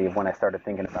possibility of when I started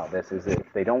thinking about this is that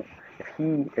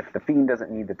if the Fiend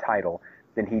doesn't need the title,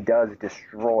 then he does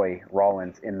destroy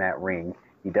Rollins in that ring.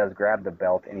 He does grab the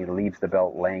belt and he leaves the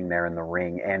belt laying there in the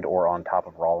ring and or on top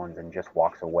of Rollins and just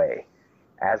walks away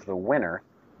as the winner,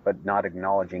 but not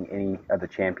acknowledging any of the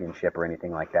championship or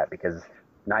anything like that, because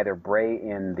neither Bray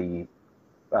in the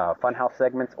Funhouse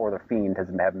segments or the Fiend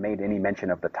have made any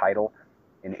mention of the title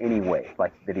in any way,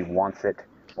 like that he wants it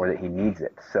or that he needs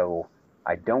it. So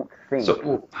I don't think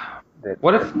that...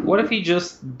 What if he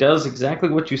just does exactly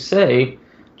what you say,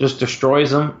 just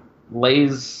destroys him,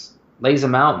 lays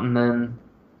him out, and then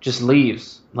just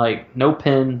leaves? Like, no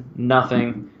pin,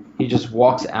 nothing. He just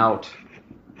walks out.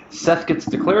 Seth gets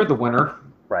declared the winner.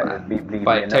 Right,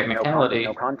 by technicality.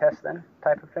 No contest then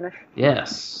type of finish?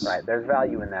 Yes. Right, there's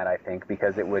value in that, I think,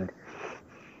 because it would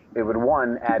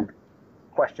one, add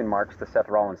question marks to Seth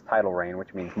Rollins' title reign,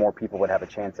 which means more people would have a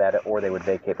chance at it, or they would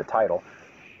vacate the title,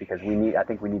 because I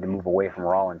think we need to move away from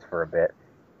Rollins for a bit,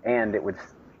 and it would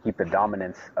keep the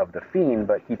dominance of the Fiend,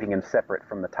 but keeping him separate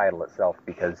from the title itself,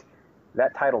 because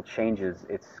that title changes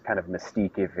its kind of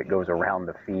mystique if it goes around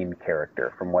the Fiend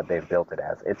character from what they've built it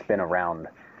as. It's been around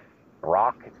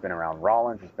Brock, it's been around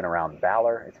Rollins, it's been around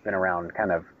Balor, it's been around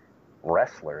kind of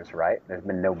wrestlers, right? There's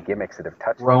been no gimmicks that have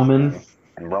touched Roman.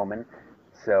 And Roman.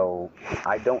 So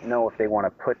I don't know if they want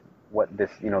to put what this,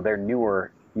 their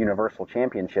newer Universal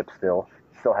Championship still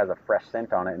has a fresh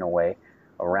scent on it in a way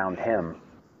around him,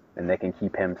 and they can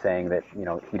keep him saying that,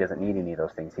 he doesn't need any of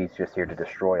those things. He's just here to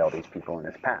destroy all these people in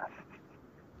his path.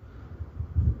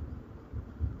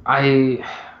 I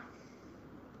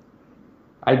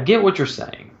get what you're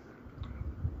saying,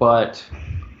 but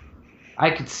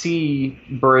I could see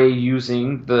Bray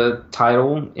using the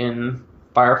title in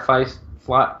Firefly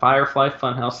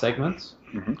Funhouse segments.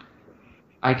 Mm-hmm.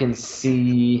 I can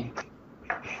see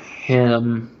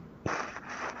him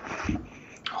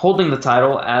holding the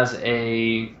title as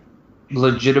a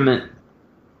legitimate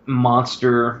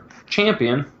monster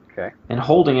champion and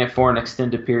holding it for an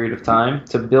extended period of time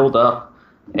to build up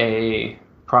a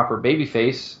proper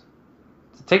babyface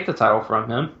to take the title from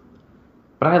him.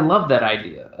 But I love that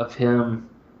idea of him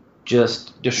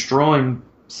just destroying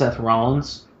Seth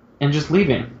Rollins and just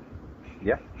leaving.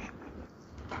 Yeah.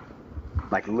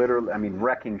 Like literally, I mean,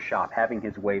 wrecking shop, having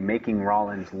his way, making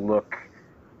Rollins look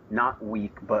not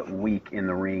weak, but weak in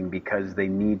the ring because they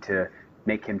need to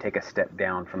make him take a step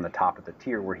down from the top of the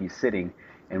tier where he's sitting,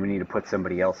 and we need to put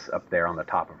somebody else up there on the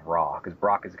top of Raw because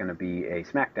Brock is going to be a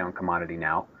SmackDown commodity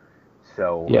now.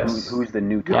 So yes. who's the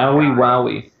new top Yowie guy?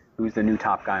 Wowie. Who's the new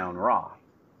top guy on Raw,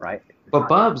 right? But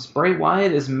Bubs, Bray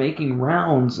Wyatt is making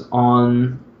rounds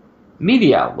on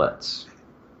media outlets.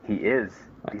 He is.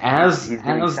 As the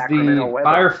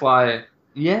Firefly,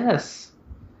 yes.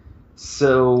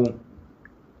 So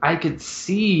I could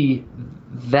see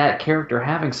that character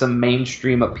having some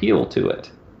mainstream appeal to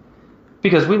it.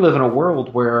 Because we live in a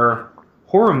world where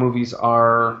horror movies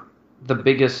are the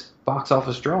biggest box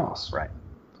office draws. Right.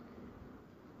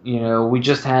 You know, we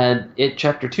just had It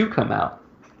Chapter 2 come out.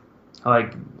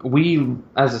 Like, we,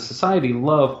 as a society,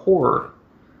 love horror.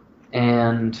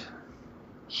 And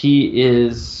he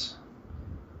is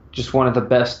just one of the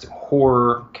best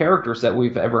horror characters that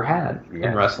we've ever had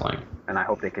in wrestling. And I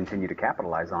hope they continue to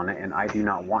capitalize on it, and I do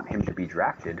not want him to be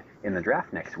drafted in the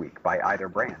draft next week by either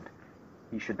brand.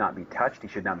 He should not be touched, he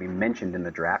should not be mentioned in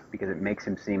the draft because it makes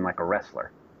him seem like a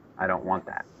wrestler. I don't want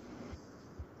that.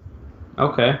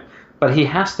 Okay, but he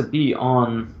has to be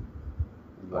on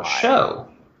a show.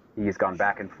 He has gone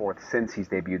back and forth since he's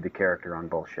debuted the character on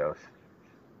both shows.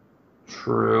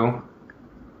 True.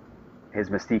 His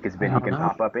mystique has been he can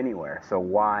pop up anywhere, so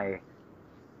why...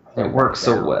 It works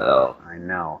so well. I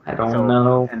know. I don't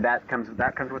know. And that comes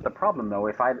with the problem, though.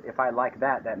 If I like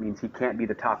that, that means he can't be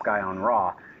the top guy on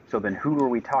Raw. So then who are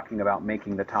we talking about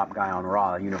making the top guy on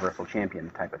Raw, Universal Champion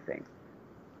type of thing?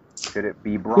 Should it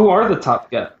be Braun? Who are the top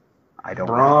guys? I don't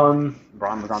know.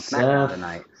 Braun was on SmackDown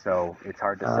tonight, so it's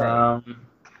hard to say.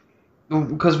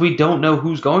 Because we don't know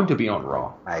who's going to be on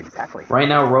Raw. Exactly. Right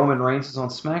now, Roman Reigns is on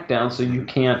SmackDown, so you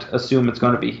can't assume it's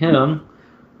going to be him.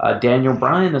 Daniel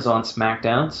Bryan is on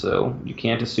SmackDown, so you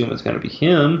can't assume it's going to be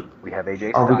him. We have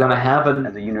AJ Styles. Are we going to have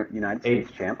as a United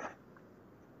States champ?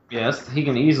 Yes, he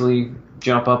can easily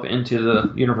jump up into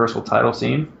the Universal title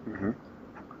scene.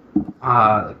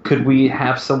 Mm-hmm. Could we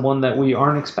have someone that we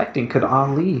aren't expecting? Could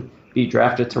Ali be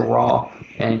drafted to Raw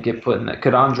and get put in that?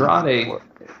 Could Andrade?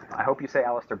 I hope you say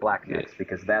Aleister Black next,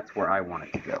 because that's where I want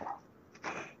it to go.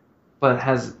 But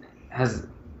has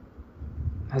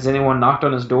anyone knocked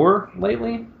on his door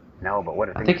lately? No, but what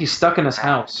if... I think he's stuck in his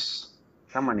house.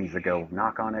 Someone needs to go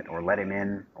knock on it or let him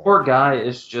in. Poor guy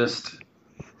is just...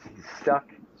 He's stuck.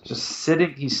 Just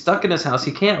sitting... He's stuck in his house.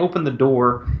 He can't open the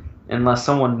door unless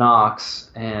someone knocks.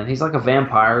 And he's like a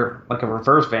vampire, like a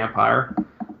reverse vampire.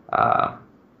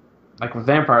 Like with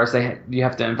vampires, you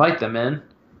have to invite them in.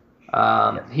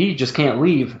 He just can't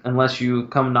leave unless you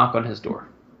come knock on his door.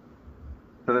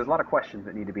 So there's a lot of questions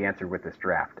that need to be answered with this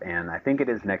draft, and I think it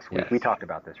is next week. Yes. We talked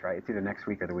about this, right? It's either next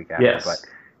week or the week after, yes. But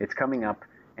it's coming up,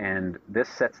 and this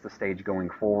sets the stage going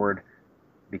forward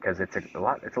because it's a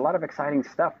lot of exciting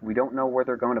stuff. We don't know where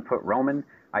they're going to put Roman.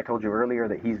 I told you earlier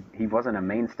that he wasn't a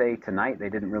mainstay tonight. They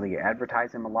didn't really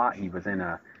advertise him a lot. He was in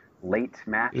a late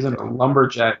match. He was in a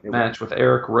lumberjack match with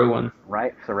Eric Rowan.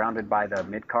 Right, surrounded by the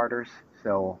mid-carders,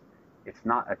 so... It's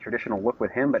not a traditional look with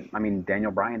him, but I mean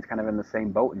Daniel Bryan's kind of in the same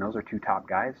boat, and those are two top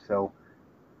guys. So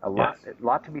a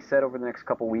lot to be said over the next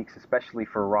couple weeks, especially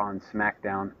for Raw and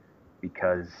SmackDown,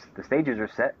 because the stages are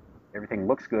set. Everything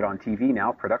looks good on TV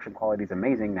now. Production quality is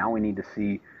amazing. Now we need to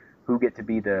see who get to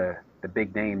be the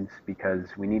big names, because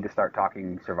we need to start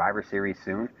talking Survivor Series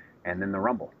soon, and then the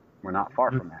Rumble. We're not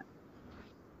far from that.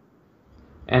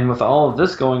 And with all of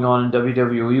this going on in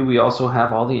WWE, we also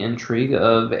have all the intrigue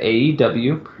of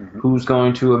AEW, who's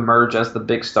going to emerge as the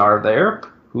big star there,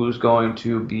 who's going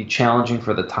to be challenging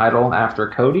for the title after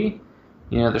Cody.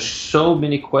 You know, there's so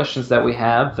many questions that we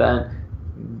have that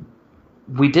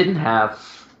we didn't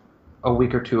have a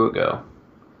week or two ago.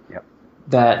 Yep.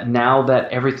 That now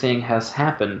that everything has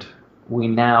happened, we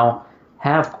now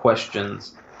have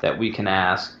questions that we can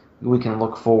ask, we can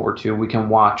look forward to, we can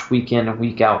watch week in and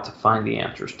week out to find the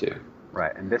answers to.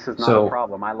 Right, and this is not a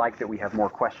problem. I like that we have more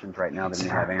questions right now than we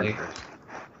have answers.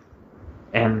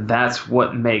 And that's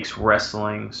what makes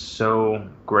wrestling so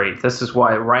great. This is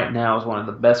why right now is one of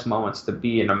the best moments to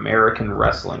be an American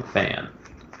wrestling fan.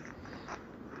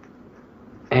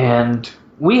 And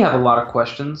we have a lot of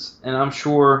questions, and I'm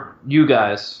sure you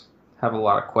guys have a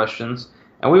lot of questions,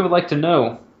 and we would like to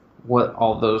know what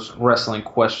all those wrestling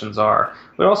questions are.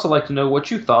 We'd also like to know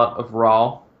what you thought of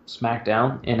Raw,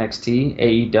 SmackDown,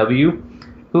 NXT, AEW.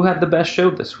 Who had the best show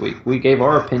this week? We gave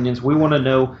our opinions. We want to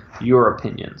know your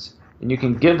opinions. And you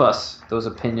can give us those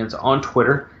opinions on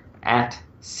Twitter at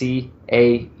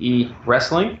CAE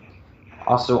Wrestling.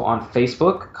 Also on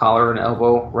Facebook, Collar and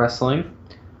Elbow Wrestling.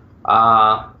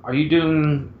 Are you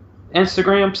doing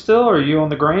Instagram still? Or are you on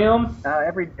the gram?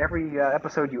 Every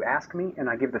episode you ask me, and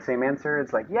I give the same answer.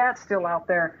 It's like, yeah, it's still out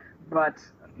there, but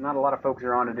not a lot of folks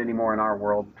are on it anymore in our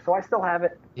world. So I still have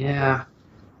it. Yeah.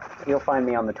 You'll find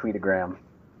me on the Tweetagram.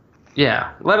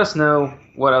 Yeah. Let us know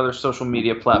what other social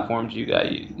media platforms you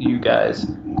guys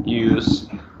use.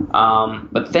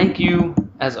 But thank you,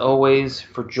 as always,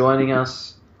 for joining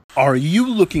us. Are you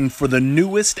looking for the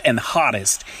newest and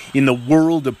hottest in the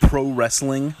world of pro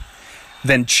wrestling?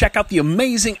 Then check out the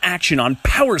amazing action on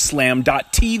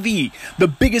Powerslam.tv, the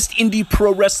biggest indie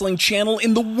pro wrestling channel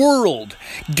in the world.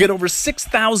 Get over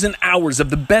 6,000 hours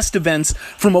of the best events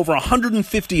from over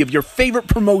 150 of your favorite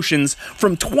promotions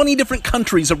from 20 different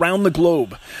countries around the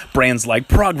globe. Brands like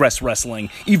Progress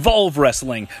Wrestling, Evolve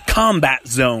Wrestling, Combat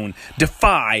Zone,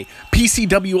 Defy,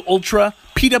 PCW Ultra,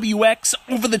 PWX,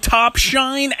 Over the Top,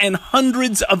 Shine, and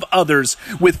hundreds of others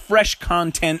with fresh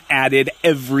content added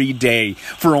every day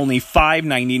for only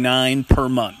 $5.99 per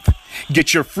month.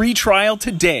 Get your free trial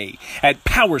today at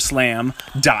Powerslam.tv.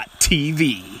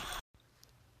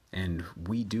 And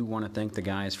we do want to thank the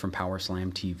guys from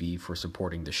Powerslam TV for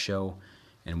supporting the show.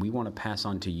 And we want to pass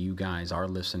on to you guys, our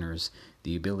listeners,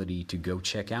 the ability to go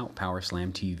check out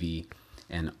Powerslam TV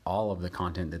and all of the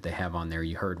content that they have on there.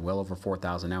 You heard well over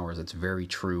 4,000 hours. It's very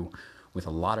true, with a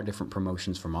lot of different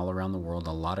promotions from all around the world,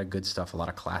 a lot of good stuff, a lot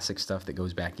of classic stuff that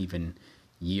goes back even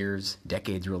years,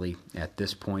 decades really, at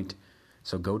this point.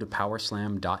 So go to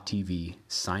Powerslam.tv,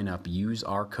 sign up, use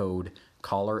our code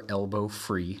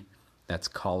CollarElbowFree. That's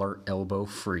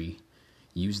CollarElbowFree.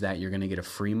 Use that. You're going to get a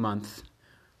free month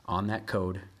on that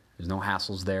code. There's no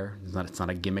hassles there. It's not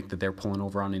a gimmick that they're pulling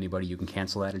over on anybody. You can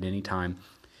cancel that at any time.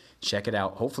 Check it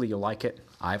out. Hopefully you'll like it.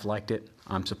 I've liked it.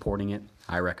 I'm supporting it.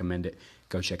 I recommend it.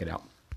 Go check it out.